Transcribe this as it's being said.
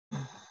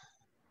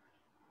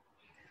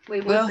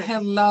Wait one Well, second.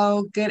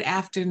 hello, good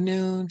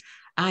afternoon.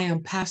 I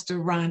am Pastor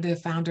Rhonda,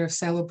 founder of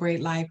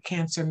Celebrate Life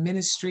Cancer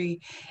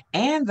Ministry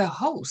and the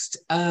host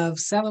of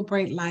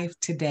Celebrate Life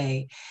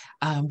Today.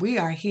 We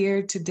are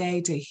here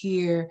today to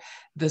hear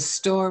the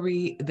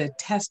story, the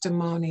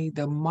testimony,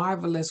 the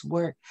marvelous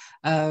work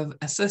of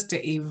Sister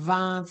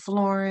Yvonne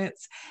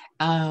Florence.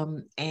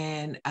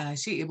 And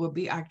she will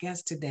be our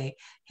guest today.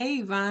 Hey,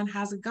 Yvonne,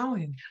 how's it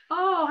going?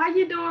 Oh, how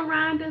you doing,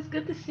 Rhonda? It's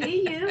good to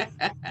see you.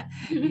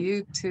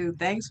 You too.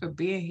 Thanks for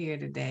being here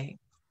today.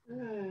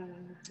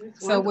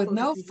 It's So, with wonderful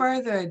to no be here.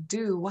 further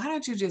ado, why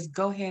don't you just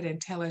go ahead and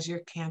tell us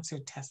your cancer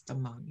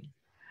testimony?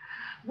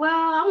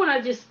 Well, I want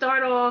to just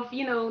start off,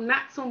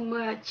 not so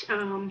much.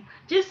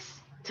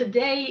 Just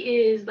today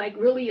is like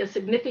really a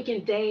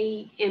significant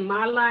day in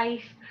my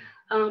life.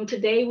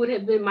 Today would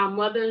have been my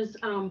mother's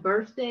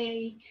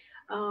birthday.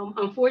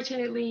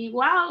 Unfortunately,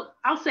 well,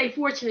 I'll say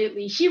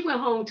fortunately, she went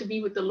home to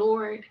be with the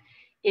Lord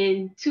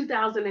in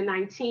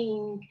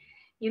 2019.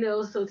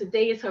 So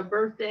today is her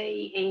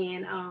birthday,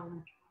 and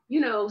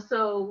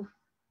so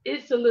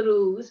it's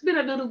been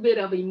a little bit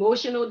of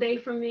emotional day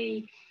for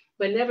me,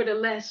 but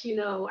nevertheless,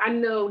 I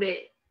know that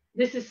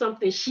this is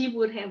something she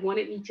would have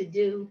wanted me to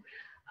do,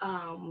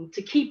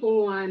 to keep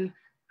on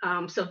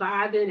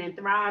surviving and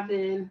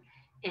thriving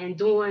and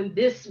doing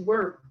this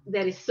work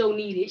that is so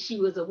needed. She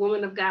was a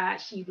woman of God.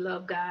 She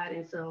loved God.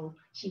 And so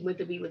she went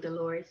to be with the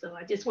Lord. So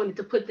I just wanted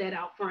to put that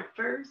out front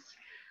first,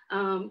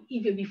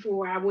 even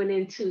before I went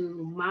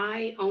into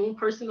my own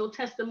personal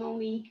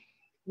testimony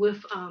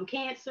with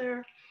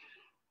cancer.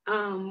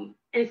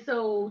 And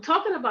so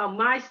talking about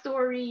my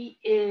story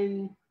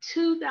in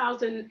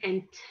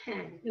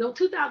 2010, no,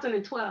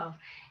 2012,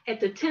 at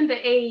the tender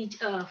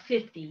age of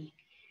 50,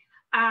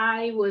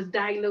 I was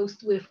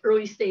diagnosed with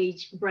early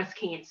stage breast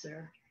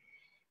cancer.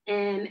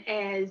 And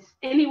as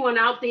anyone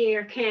out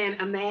there can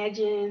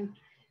imagine,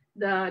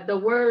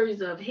 the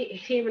words of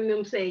hearing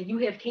them say, you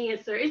have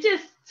cancer, it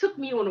just took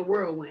me on a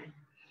whirlwind.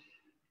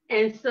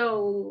 And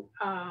so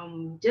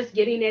just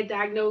getting that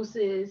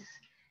diagnosis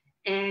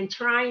and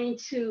trying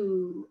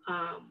to,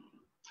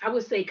 I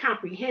would say,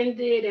 comprehend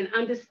it and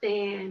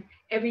understand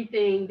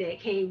everything that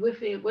came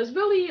with it was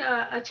really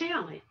a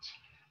challenge.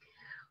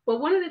 But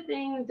one of the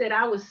things that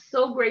I was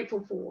so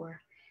grateful for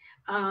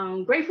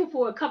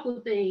a couple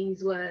of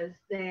things, was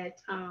that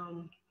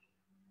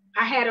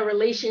I had a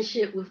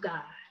relationship with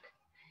God.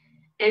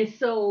 And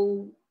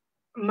so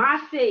my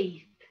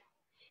faith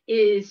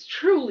is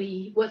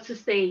truly what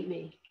sustained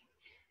me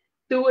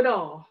through it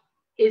all.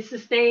 It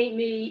sustained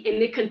me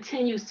and it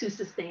continues to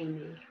sustain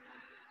me.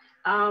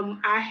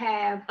 I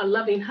have a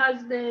loving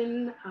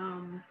husband.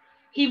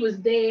 He was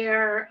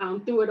there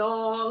through it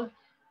all,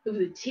 through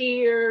the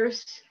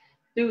tears,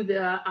 through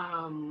the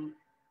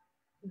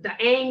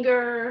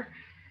anger,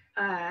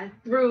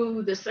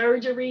 through the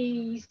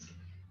surgeries,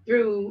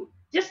 through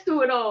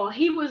it all.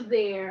 He was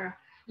there.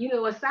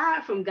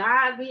 Aside from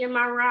God being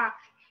my rock,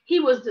 he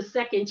was the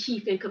second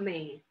chief in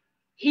command.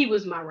 He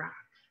was my rock.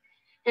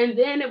 And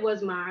then it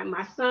was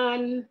my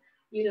son,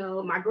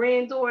 my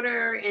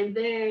granddaughter, and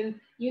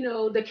then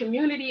the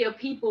community of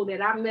people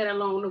that I met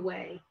along the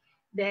way,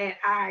 that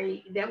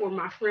were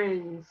my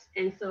friends.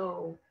 And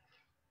so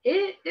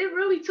it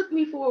really took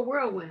me for a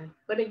whirlwind,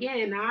 but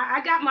again, I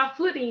got my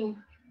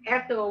footing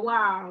after a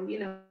while,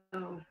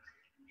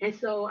 and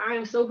so I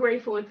am so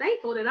grateful and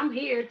thankful that I'm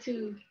here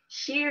to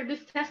share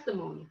this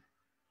testimony,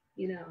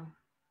 you know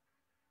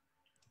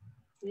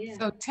yeah.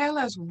 So, tell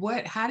us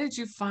how did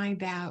you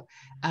find out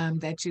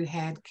that you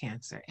had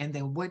cancer? And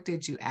then what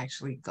did you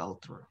actually go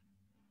through?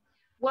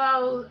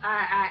 Well,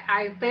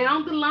 I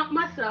found the lump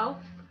myself.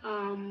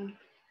 And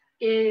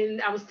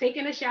I was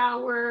taking a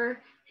shower.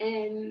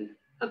 And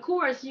of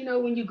course,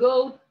 when you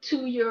go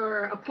to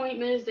your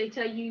appointments, they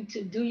tell you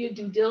to do your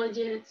due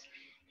diligence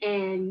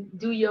and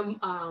do your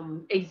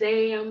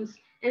exams.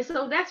 And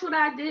so that's what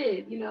I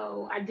did.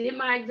 I did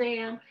my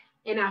exam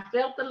and I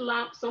felt the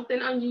lump,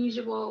 something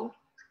unusual.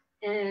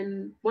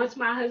 And once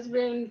my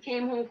husband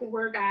came home from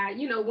work, I,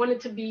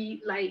 wanted to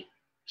be like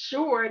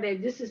sure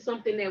that this is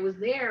something that was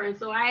there. And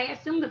so I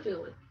asked him to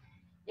feel it.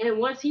 And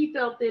once he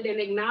felt it and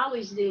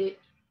acknowledged it,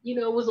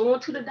 it was on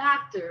to the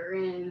doctor.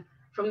 And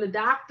from the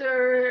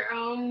doctor,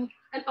 an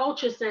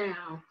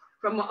ultrasound,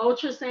 from an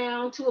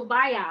ultrasound to a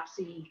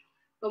biopsy,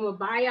 from a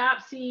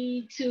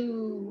biopsy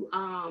to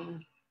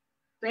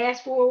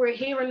fast forward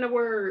hearing the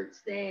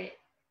words that,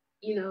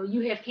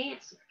 you have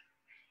cancer.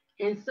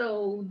 And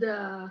so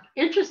the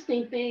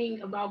interesting thing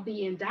about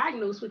being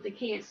diagnosed with the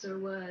cancer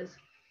was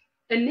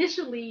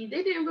initially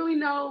they didn't really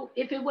know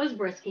if it was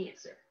breast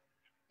cancer.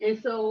 And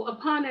so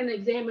upon an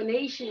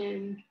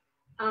examination,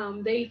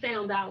 they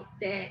found out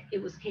that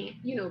it was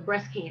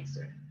breast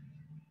cancer.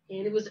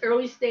 And it was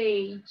early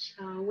stage,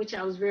 which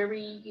I was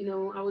very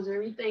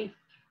thankful,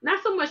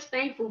 not so much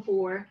thankful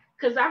for,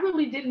 because I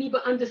really didn't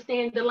even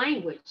understand the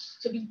language,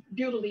 to be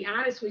brutally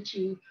honest with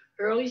you.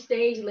 Early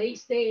stage, late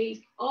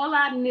stage, all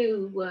I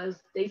knew was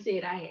they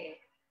said I had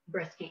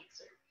breast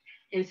cancer.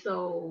 And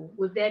so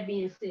with that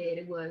being said,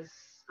 it was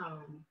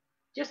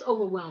just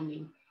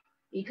overwhelming.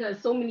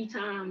 because so many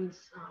times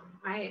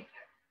I had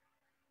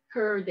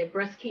heard that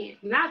breast cancer,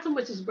 not so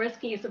much as breast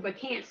cancer, but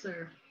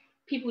cancer,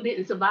 people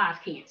didn't survive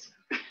cancer.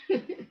 They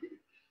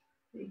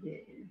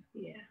didn't.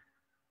 Yeah.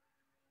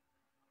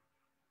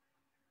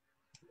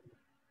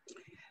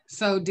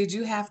 So did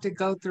you have to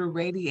go through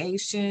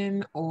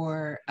radiation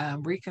or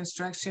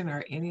reconstruction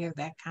or any of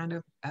that kind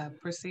of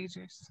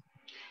procedures?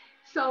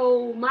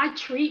 So my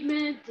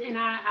treatment, and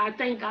I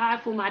thank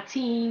God for my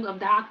team of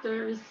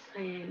doctors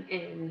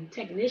and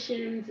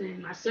technicians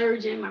and my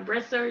surgeon, my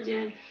breast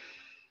surgeon.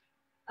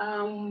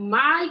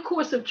 My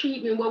course of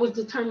treatment, what was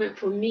determined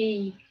for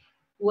me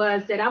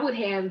was that I would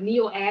have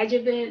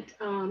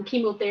neoadjuvant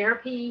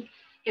chemotherapy.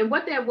 And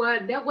what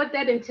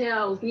that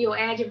entails,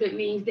 neoadjuvant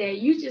means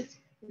that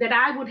that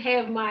I would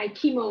have my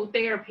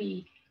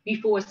chemotherapy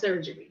before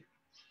surgery.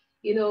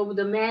 You know,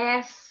 the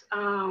mass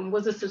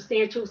was a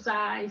substantial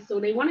size, so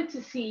they wanted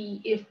to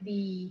see if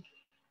the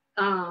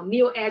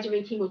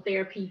neoadjuvant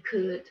chemotherapy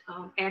could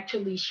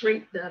actually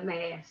shrink the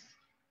mass.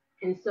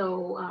 And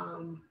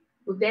so,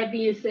 with that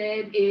being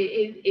said,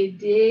 it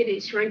did.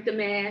 It shrank the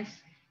mass,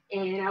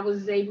 and I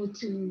was able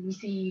to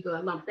receive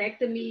a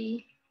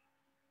lumpectomy.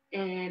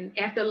 And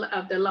after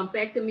of the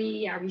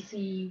lumpectomy, I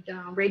received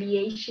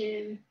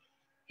radiation.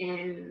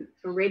 And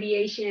for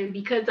radiation,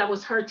 because I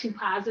was HER2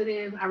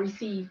 positive, I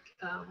received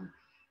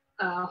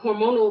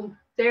hormonal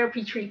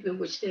therapy treatment,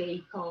 which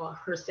they call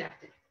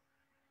Herceptin.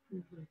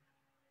 Mm-hmm.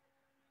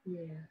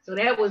 Yeah. So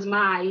that was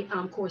my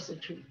course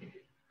of treatment.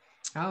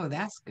 Oh,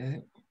 that's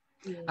good.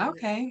 Yeah.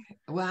 Okay.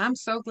 Well, I'm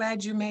so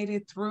glad you made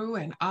it through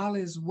and all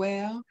is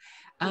well.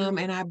 Mm.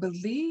 And I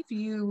believe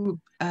you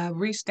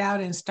reached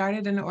out and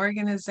started an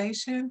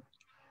organization.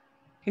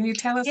 Can you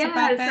tell us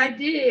about Yes, I that?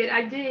 did.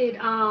 I did.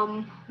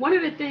 One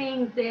of the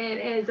things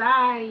that as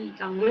I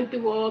went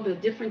through all the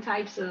different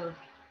types of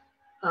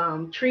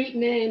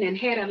treatment and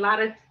had a lot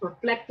of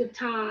reflective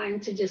time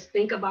to just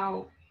think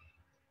about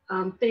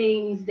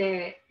things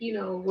that,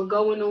 were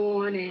going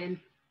on and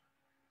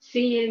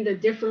seeing the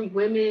different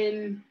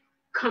women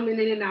coming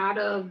in and out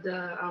of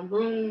the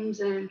rooms.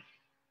 And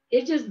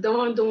it just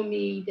dawned on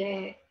me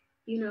that,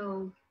 you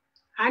know,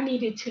 I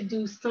needed to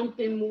do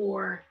something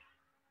more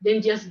than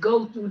just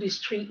go through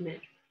this treatment.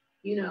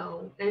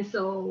 And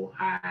so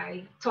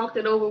I talked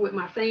it over with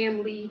my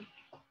family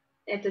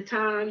at the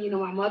time.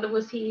 My mother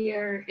was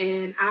here,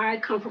 and I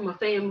come from a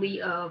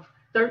family of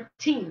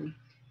 13.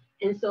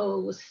 And so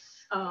it was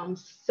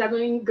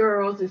 7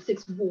 girls and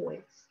 6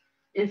 boys.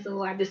 And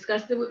so I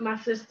discussed it with my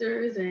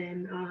sisters,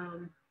 and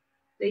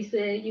they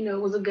said,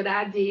 it was a good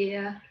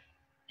idea.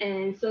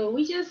 And so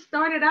we just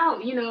started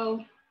out,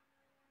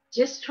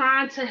 just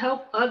trying to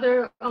help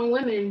other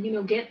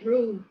women, get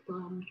through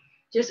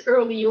just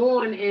early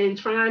on and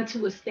trying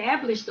to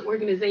establish the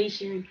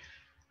organization.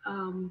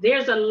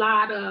 There's a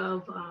lot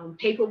of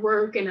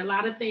paperwork and a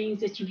lot of things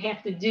that you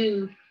have to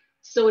do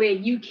so that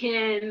you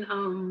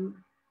can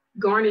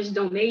garnish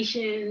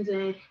donations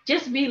and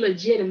just be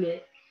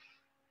legitimate.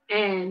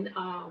 And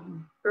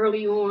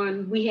early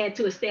on, we had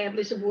to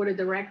establish a board of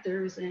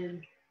directors.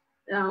 And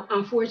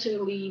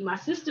unfortunately, my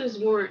sisters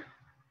weren't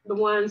the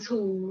ones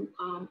who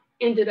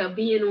ended up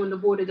being on the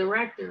board of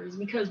directors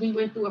because we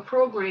went through a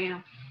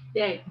program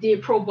that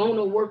did pro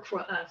bono work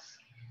for us.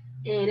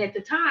 And at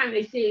the time,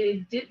 they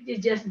said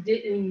it just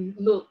didn't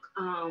look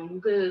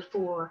good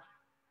for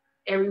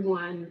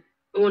everyone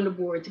on the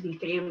board to be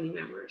family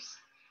members.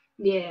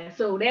 Yeah,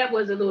 so that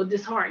was a little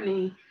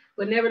disheartening.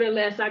 But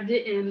nevertheless, I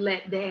didn't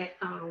let that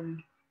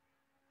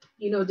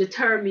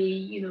deter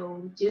me,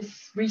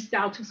 just reached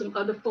out to some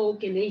other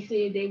folk and they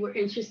said they were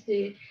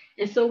interested.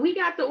 And so we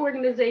got the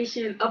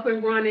organization up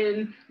and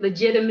running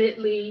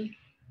legitimately,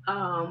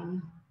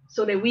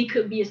 so that we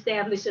could be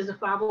established as a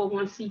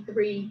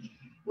 501c3,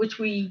 which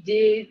we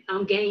did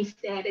gain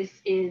status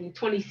in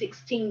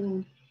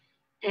 2016.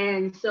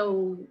 And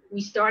so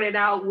we started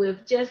out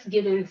with just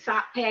giving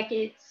sock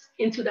packets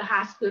into the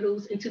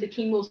hospitals, into the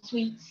chemo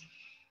suites,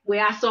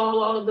 where I saw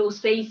all of those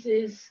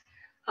faces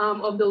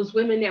of those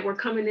women that were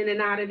coming in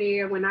and out of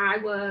there when I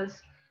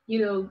was,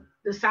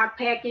 the sock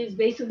packets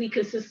basically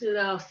consisted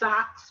of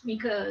socks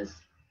because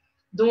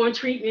during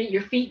treatment,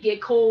 your feet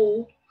get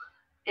cold.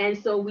 And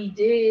so we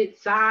did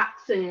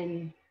socks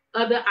and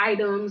other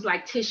items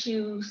like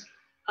tissues,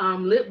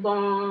 lip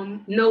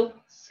balm,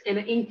 notes, and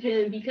an ink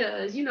pen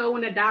because,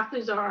 when the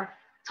doctors are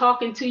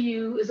talking to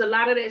you, it's a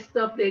lot of that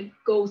stuff that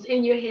goes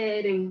in your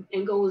head and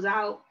goes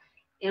out.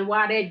 And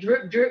while that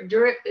drip, drip,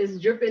 drip is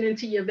dripping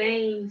into your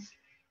veins,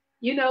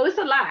 it's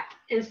a lot.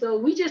 And so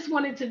we just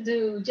wanted to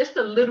do just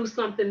a little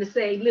something to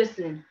say,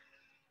 listen,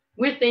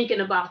 we're thinking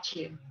about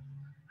you.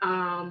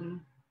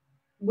 Um,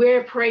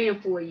 we're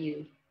praying for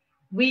you.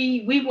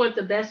 We want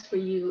the best for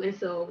you. And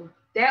so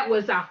that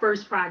was our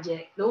first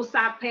project. Those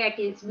sock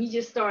packets, we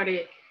just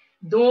started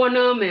doing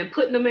them and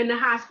putting them in the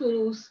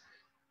hospitals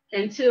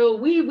until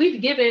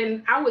we've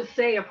given, I would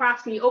say,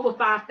 approximately over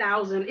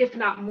 5,000, if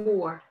not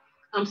more,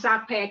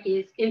 sock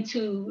packets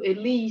into at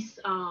least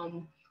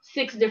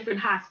 6 different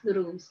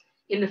hospitals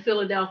in the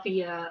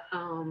Philadelphia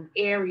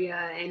area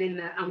and in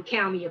the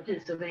county of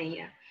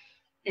Pennsylvania.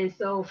 And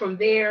so from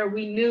there,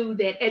 we knew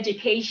that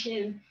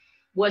education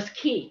was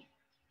key.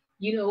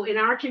 You know, in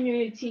our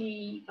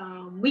community,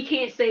 we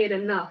can't say it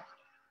enough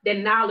that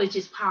knowledge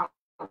is power.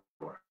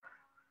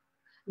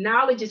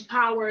 Knowledge is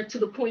power to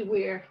the point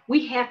where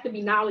we have to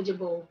be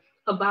knowledgeable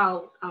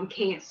about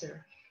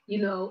cancer. You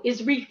know,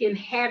 it's wreaking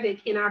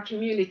havoc in our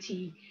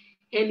community.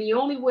 And the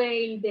only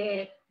way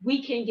that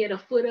we can get a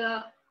foot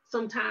up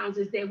sometimes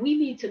is that we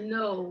need to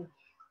know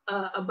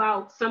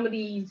about some of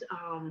these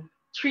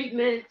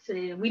treatments,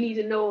 and we need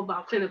to know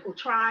about clinical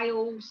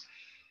trials.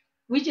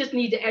 We just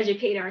need to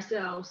educate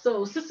ourselves.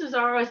 So Sisters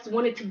R Us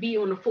wanted to be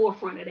on the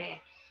forefront of that.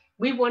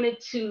 We wanted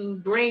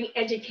to bring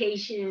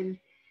education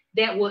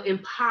that will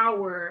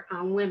empower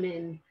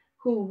women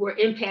who were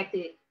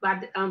impacted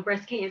by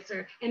breast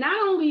cancer. And not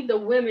only the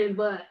women,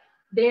 but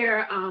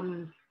their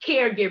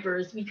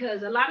caregivers,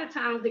 because a lot of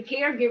times the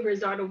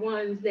caregivers are the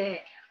ones that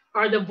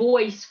are the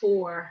voice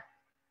for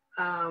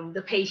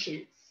the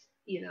patients,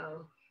 you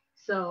know.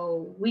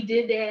 So we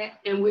did that,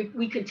 and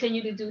we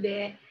continue to do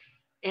that.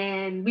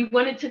 And we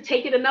wanted to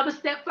take it another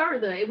step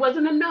further. It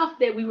wasn't enough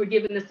that we were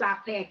giving the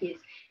sock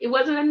packets. It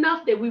wasn't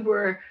enough that we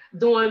were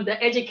doing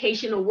the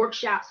educational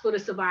workshops for the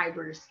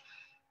survivors.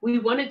 We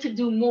wanted to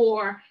do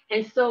more.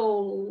 And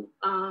so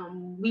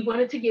we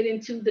wanted to get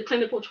into the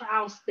clinical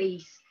trial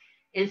space.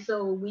 And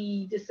so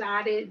we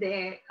decided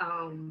that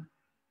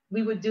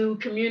we would do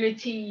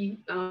community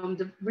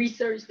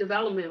research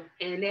development.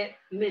 And that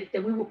meant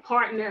that we would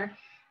partner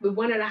with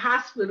one of the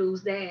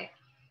hospitals that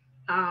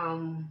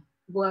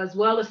was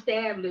well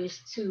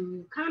established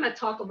to kind of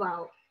talk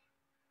about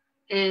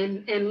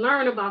and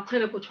learn about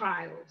clinical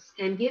trials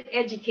and get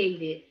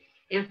educated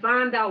and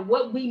find out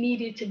what we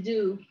needed to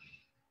do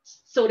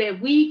so that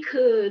we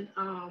could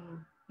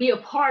be a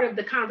part of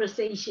the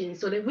conversation,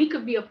 so that we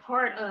could be a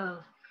part of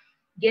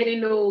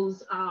getting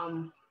those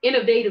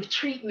innovative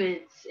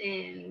treatments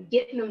and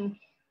getting them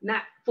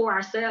not for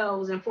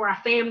ourselves and for our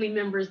family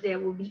members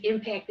that will be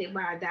impacted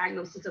by a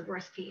diagnosis of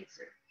breast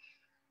cancer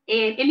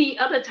and any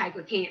other type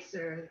of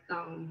cancer.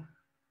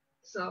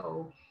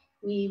 So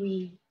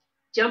we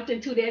jumped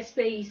into that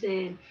space,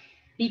 and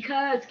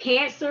because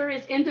cancer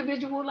is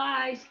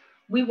individualized,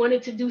 we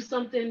wanted to do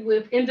something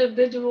with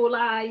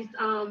individualized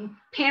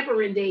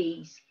pampering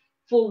days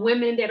for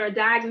women that are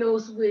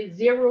diagnosed with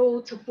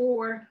 0 to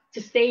 4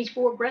 to stage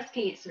 4 breast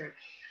cancer.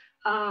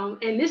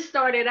 And this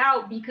started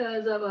out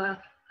because of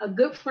a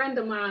good friend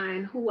of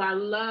mine who I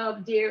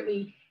love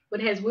dearly, but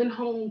has went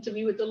home to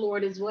be with the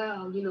Lord as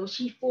well. You know,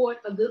 she fought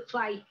a good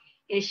fight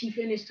and she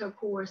finished her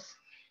course.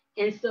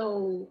 And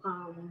so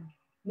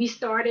we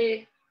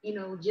started, you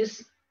know,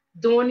 just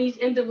doing these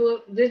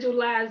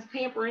individualized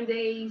pampering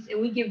days,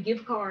 and we give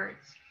gift cards.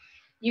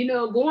 You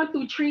know, going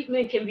through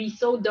treatment can be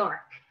so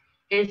dark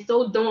and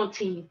so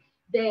daunting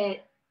that,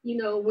 you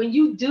know, when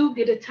you do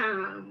get a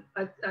time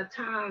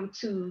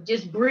to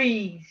just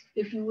breathe,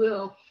 if you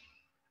will,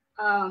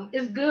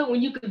 it's good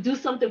when you could do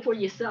something for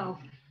yourself.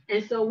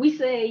 And so we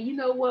say, you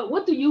know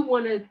what do you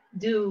want to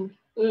do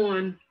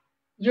on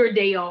your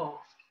day off?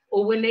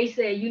 Or when they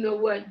say, you know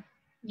what,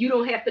 you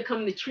don't have to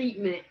come to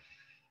treatment.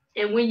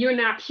 And when you're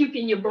not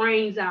puking your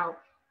brains out,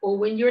 or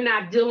when you're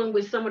not dealing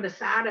with some of the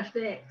side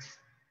effects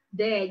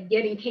that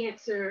getting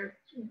cancer,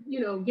 you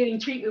know, getting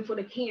treatment for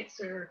the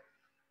cancer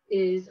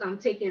is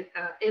taking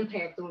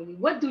impact on you.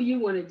 What do you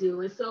want to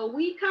do? And so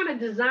we kind of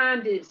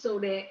designed it so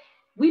that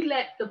we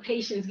let the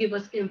patients give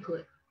us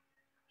input.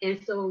 And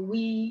so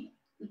we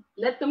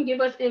let them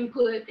give us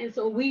input. And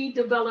so we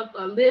develop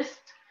a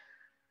list,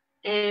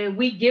 and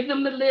we give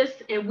them the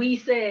list, and we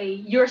say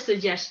your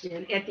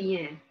suggestion at the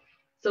end.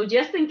 So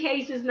just in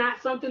case it's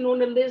not something on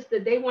the list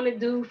that they want to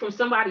do from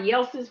somebody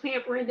else's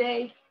pampering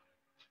day,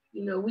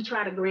 you know, we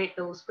try to grant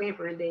those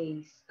pampering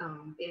days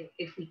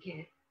if we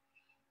can.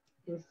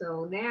 And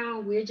so now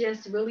we're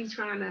just really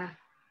trying to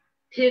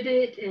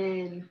pivot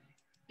and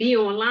be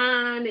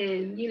online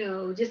and, you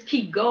know, just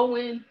keep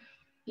going,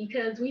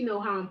 because we know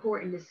how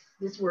important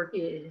this work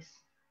is.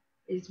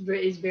 It's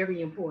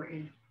very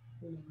important.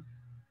 You know.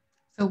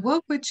 So,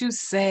 what would you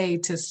say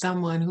to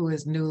someone who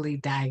is newly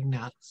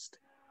diagnosed?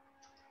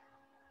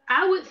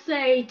 I would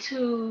say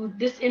to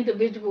this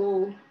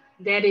individual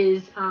that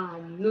is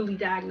newly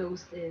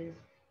diagnosed is,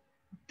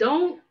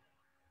 don't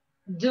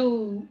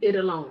do it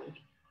alone.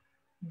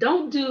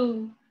 Don't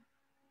do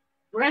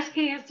breast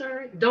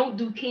cancer, don't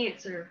do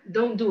cancer,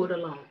 don't do it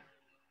alone.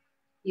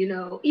 You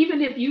know,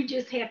 even if you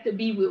just have to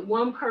be with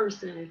one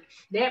person,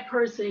 that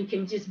person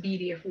can just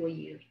be there for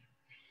you.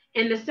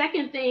 And the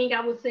second thing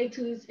I would say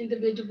to this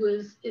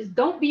individual is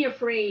don't be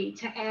afraid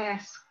to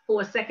ask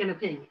for a second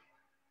opinion.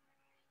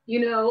 You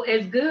know,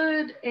 as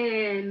good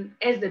and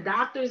as the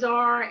doctors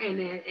are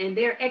and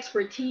their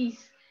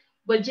expertise,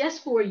 but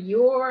just for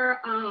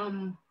your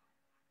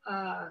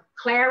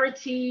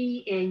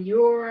clarity and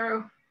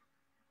your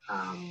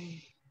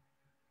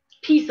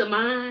peace of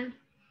mind,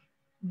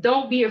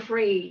 don't be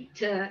afraid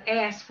to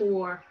ask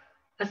for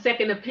a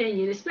second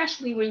opinion,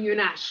 especially when you're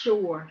not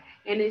sure,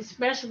 and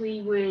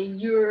especially when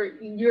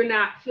you're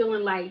not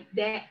feeling like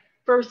that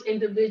first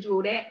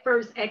individual, that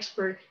first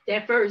expert,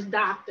 that first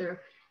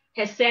doctor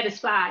has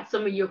satisfied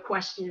some of your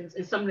questions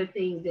and some of the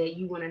things that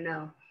you want to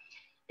know.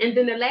 And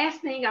then the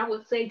last thing I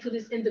would say to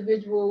this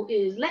individual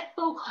is let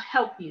folks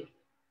help you.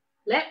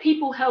 Let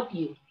people help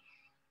you.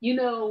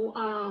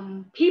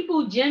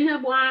 People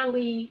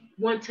genuinely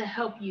want to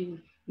help you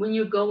when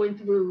you're going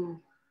through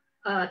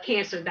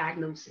cancer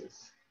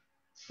diagnosis.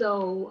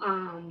 So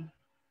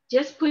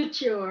just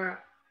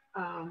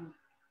um,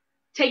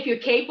 take your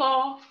cape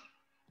off,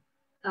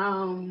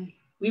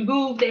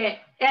 remove that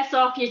S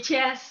off your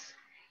chest,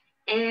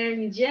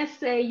 and just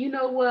say, you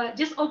know what,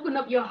 just open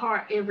up your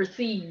heart and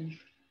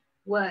receive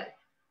what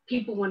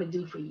people want to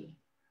do for you.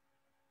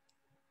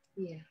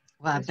 Yeah,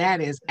 Well, that's what that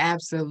I is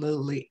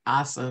absolutely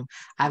awesome.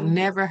 I've would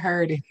never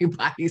heard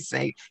anybody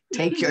say,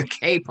 take your say.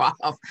 cape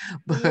off,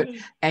 but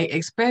Mhm.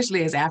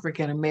 especially as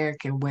African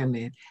American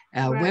women,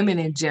 women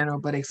Right. in general,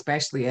 but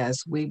especially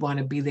us, we want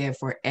to be there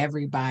for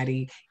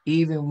everybody,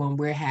 even when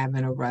we're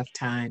having a rough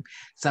time.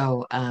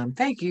 So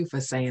thank you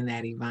for saying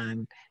that,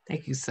 Yvonne.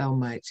 Thank you so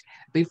much.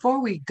 Before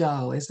we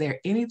go, is there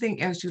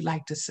anything else you'd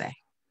like to say?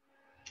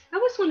 I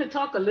just want to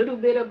talk a little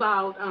bit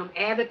about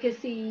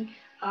advocacy.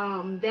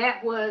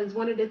 That was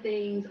one of the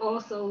things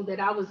also that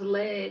I was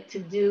led to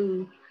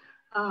do,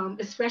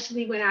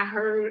 especially when I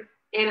heard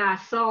and I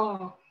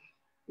saw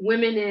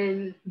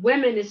women,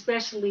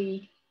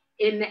 especially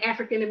in the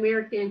African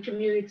American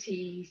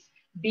communities,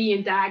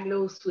 being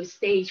diagnosed with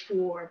stage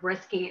 4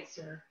 breast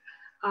cancer.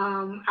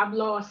 I've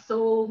lost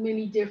so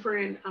many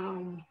different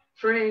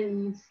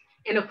friends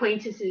and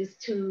acquaintances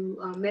to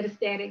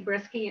metastatic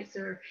breast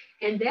cancer,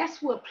 and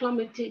that's what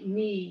plummeted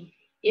me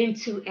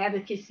into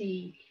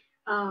advocacy.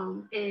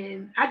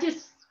 And I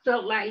just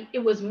felt like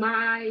it was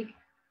my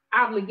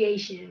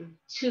obligation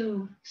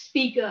to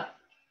speak up,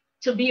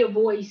 to be a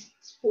voice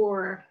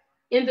for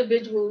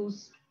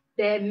individuals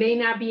that may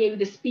not be able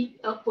to speak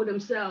up for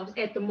themselves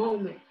at the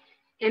moment.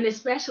 And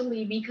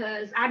especially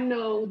because I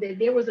know that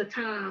there was a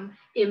time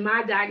in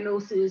my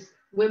diagnosis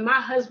when my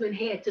husband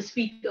had to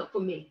speak up for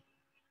me.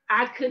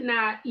 I could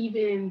not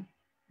even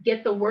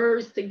get the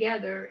words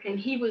together, and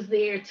he was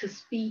there to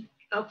speak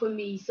up for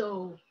me.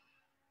 So,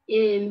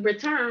 in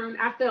return,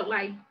 I felt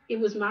like it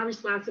was my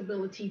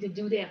responsibility to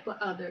do that for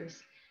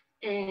others.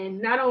 And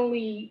not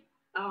only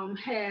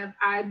have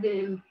I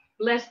been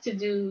blessed to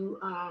do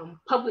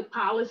public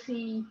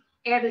policy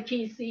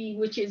advocacy,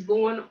 which is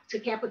going to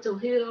Capitol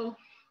Hill,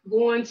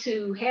 going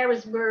to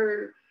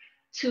Harrisburg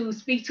to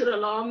speak to the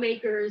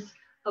lawmakers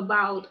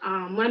about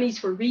monies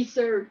for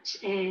research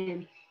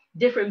and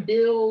different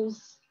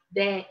bills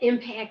that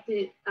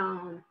impacted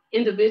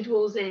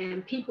individuals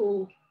and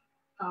people,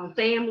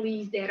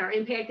 families that are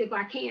impacted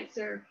by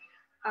cancer.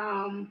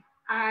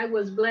 I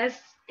was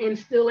blessed and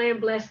still am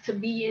blessed to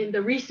be in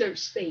the research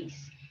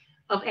space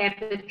of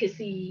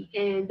advocacy,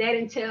 and that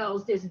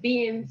entails just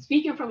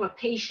speaking from a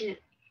patient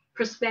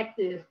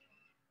perspective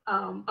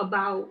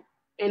about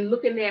and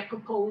looking at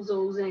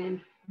proposals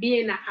and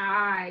being the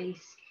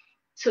eyes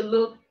to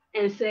look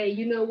and say,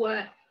 you know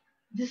what,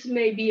 this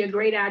may be a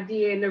great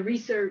idea and the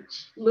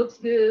research looks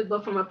good,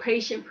 but from a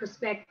patient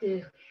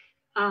perspective,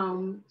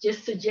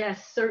 just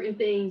suggest certain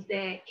things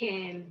that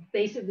can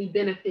basically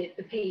benefit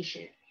the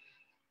patient.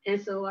 And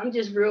so I'm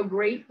just real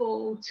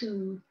grateful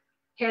to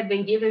have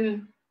been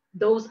given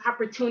those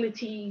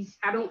opportunities.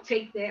 I don't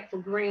take that for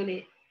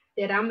granted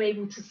that I'm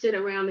able to sit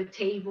around the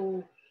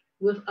table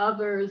with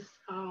others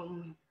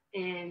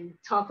and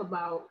talk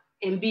about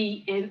and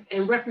be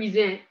and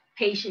represent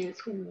patients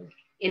who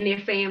and their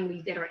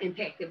families that are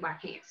impacted by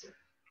cancer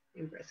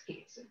and breast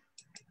cancer.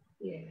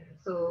 Yeah.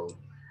 So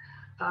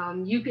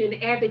you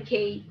can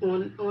advocate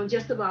on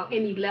just about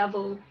any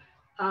level.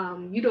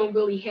 You don't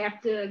really have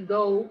to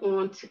go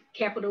on to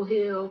Capitol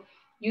Hill.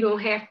 You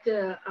don't have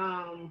to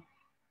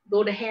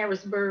go to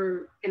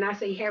Harrisburg. And I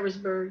say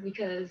Harrisburg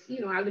because,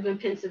 I live in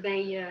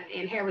Pennsylvania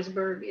and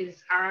Harrisburg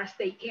is our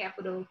state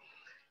capital.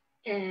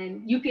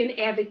 And you can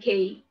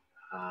advocate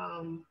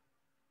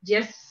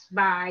just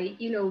by,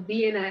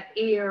 being an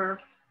ear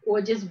or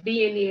just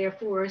being there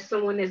for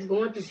someone that's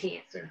going through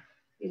cancer.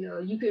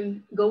 You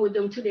can go with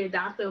them to their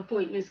doctor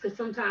appointments because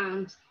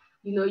sometimes,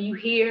 you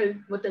hear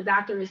what the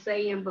doctor is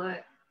saying,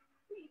 but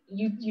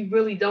you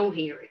really don't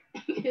hear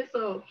it.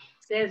 So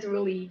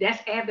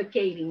that's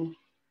advocating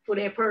for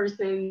that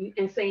person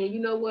and saying, you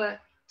know what,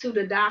 to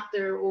the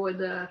doctor or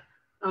the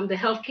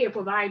healthcare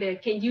provider,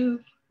 can you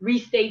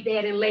restate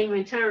that in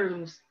layman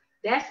terms?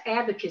 That's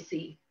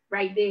advocacy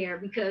right there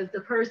because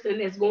the person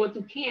that's going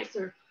through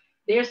cancer,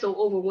 they're so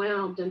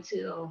overwhelmed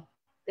until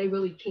they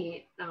really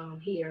can't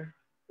hear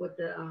what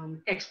the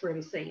expert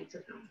is saying to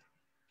them.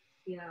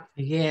 Yeah.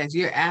 Yes,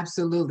 you're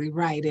absolutely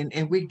right.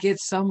 And we get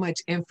so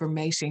much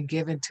information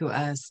given to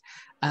us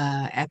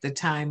at the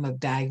time of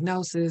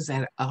diagnosis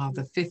and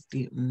the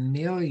 50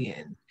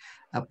 million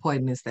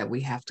appointments that we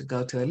have to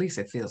go to. At least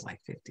it feels like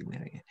 50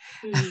 million.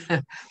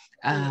 Mm,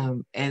 yeah.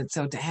 And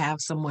so to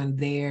have someone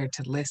there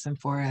to listen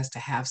for us, to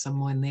have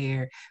someone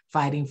there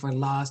fighting for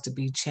laws to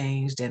be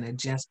changed and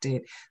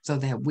adjusted so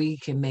that we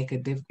can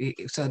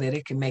so that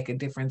it can make a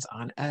difference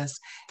on us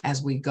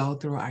as we go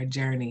through our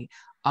journey,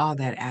 all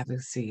that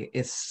advocacy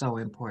is so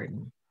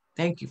important.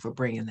 Thank you for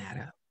bringing that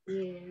up.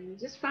 Yeah,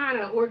 just find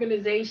an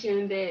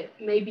organization that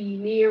may be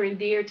near and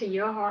dear to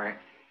your heart,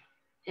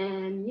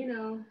 and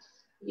even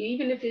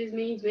if it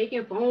means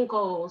making phone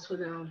calls for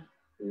them.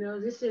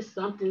 This is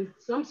something,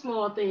 some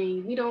small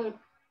thing. We don't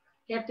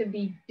have to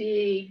be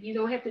big. You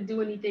don't have to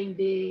do anything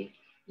big.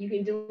 You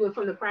can do it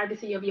from the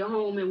privacy of your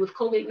home. And with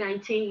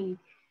COVID-19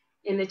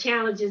 and the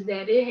challenges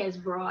that it has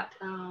brought,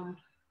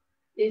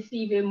 it's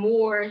even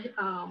more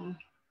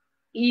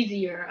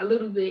easier, a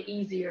little bit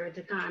easier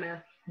to kind of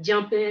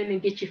jump in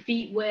and get your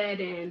feet wet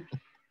and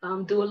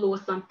do a little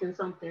something,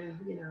 something.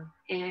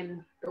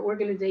 And the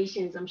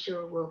organizations, I'm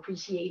sure, will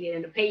appreciate it,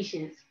 and the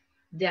patients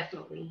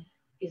definitely.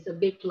 It's a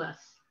big plus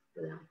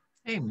for them.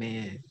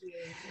 Amen. Yeah,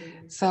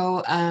 amen.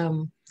 So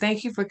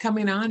thank you for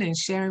coming on and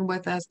sharing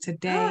with us Oh,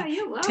 today.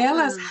 you're Tell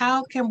us, welcome.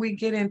 how can we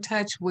get in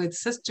touch with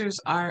Sisters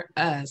Are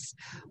Us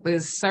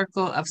with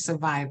Circle of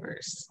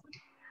Survivors?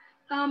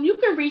 You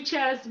can reach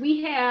us.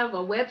 We have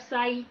a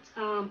website.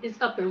 It's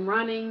up and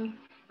running.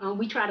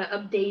 We try to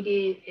update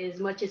it as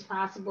much as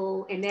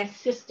possible, and that's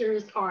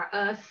Sisters Are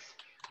Us,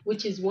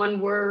 which is one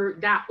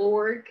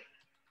word.org.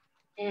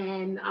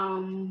 And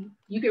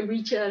you can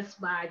reach us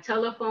by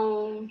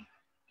telephone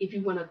if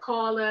you want to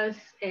call us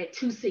at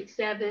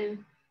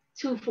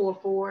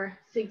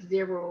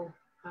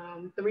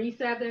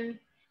 267-244-6037.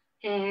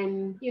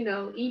 And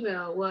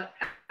email, what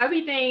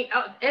everything,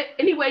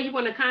 any way you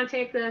want to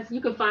contact us, you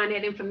can find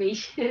that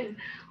information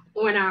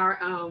on our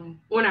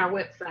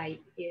website.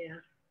 Yeah,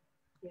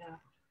 yeah.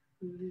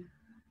 Mhm.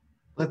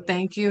 Well, Yeah.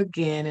 thank you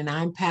again. And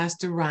I'm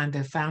Pastor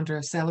Rhonda, founder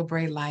of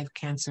Celebrate Life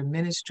Cancer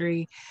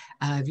Ministry.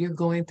 If you're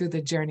going through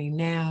the journey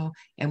now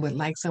and would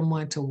like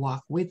someone to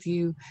walk with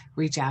you,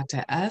 reach out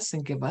to us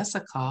and give us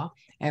a call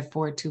at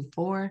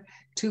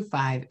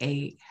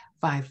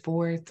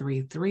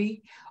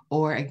 424-258-5433.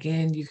 Or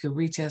again, you can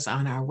reach us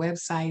on our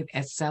website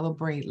at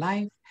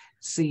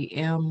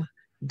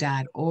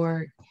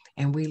celebratelife.cm.org.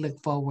 And we look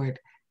forward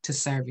to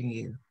serving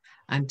you.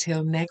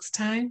 Until next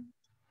time,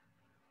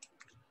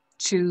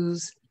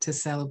 choose to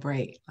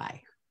celebrate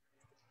life.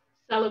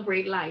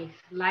 Celebrate life.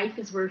 Life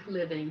is worth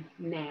living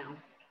now.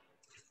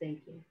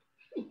 Thank you.